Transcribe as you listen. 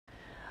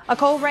A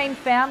Coleraine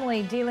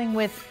family dealing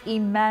with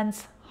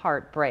immense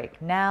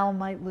heartbreak now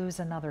might lose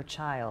another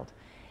child.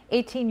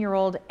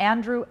 18-year-old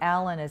Andrew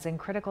Allen is in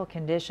critical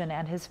condition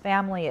and his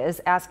family is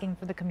asking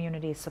for the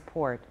community's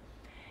support.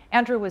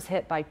 Andrew was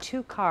hit by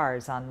 2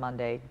 cars on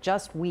Monday,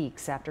 just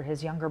weeks after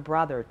his younger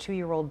brother,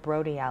 2-year-old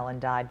Brody Allen,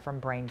 died from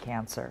brain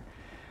cancer.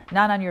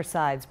 9 on Your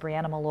Side's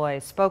Brianna Malloy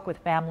spoke with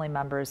family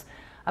members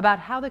about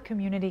how the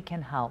community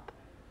can help.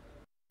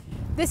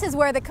 This is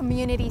where the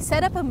community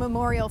set up a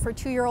memorial for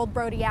 2-year-old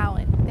Brody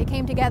Allen. They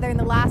came together in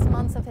the last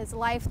months of his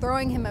life,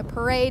 throwing him a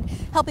parade,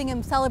 helping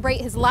him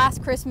celebrate his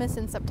last Christmas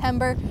in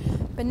September.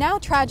 But now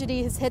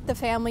tragedy has hit the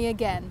family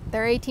again.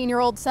 Their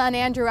 18-year-old son,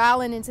 Andrew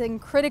Allen, is in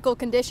critical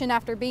condition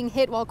after being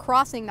hit while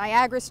crossing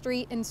Niagara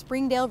Street and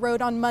Springdale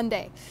Road on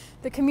Monday.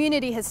 The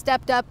community has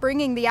stepped up,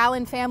 bringing the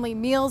Allen family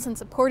meals and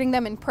supporting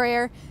them in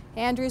prayer.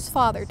 Andrew's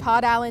father,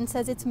 Todd Allen,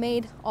 says it's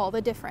made all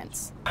the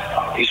difference.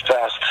 These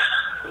past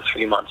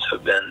 3 months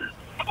have been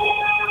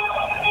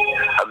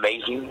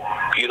amazing,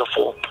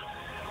 beautiful,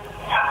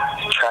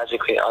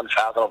 tragically,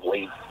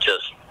 unfathomably,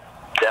 just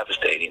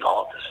devastating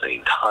all at the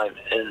same time.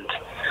 And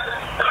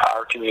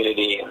our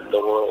community and the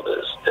world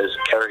has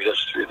carried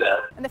us through that.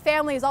 And the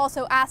family is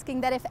also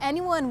asking that if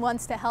anyone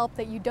wants to help,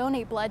 that you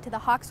donate blood to the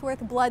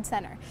Hawksworth Blood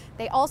Center.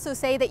 They also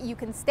say that you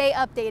can stay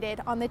updated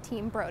on the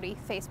Team Brody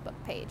Facebook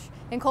page.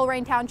 In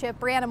Coleraine Township,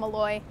 Brianna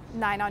Malloy,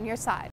 9 on Your Side.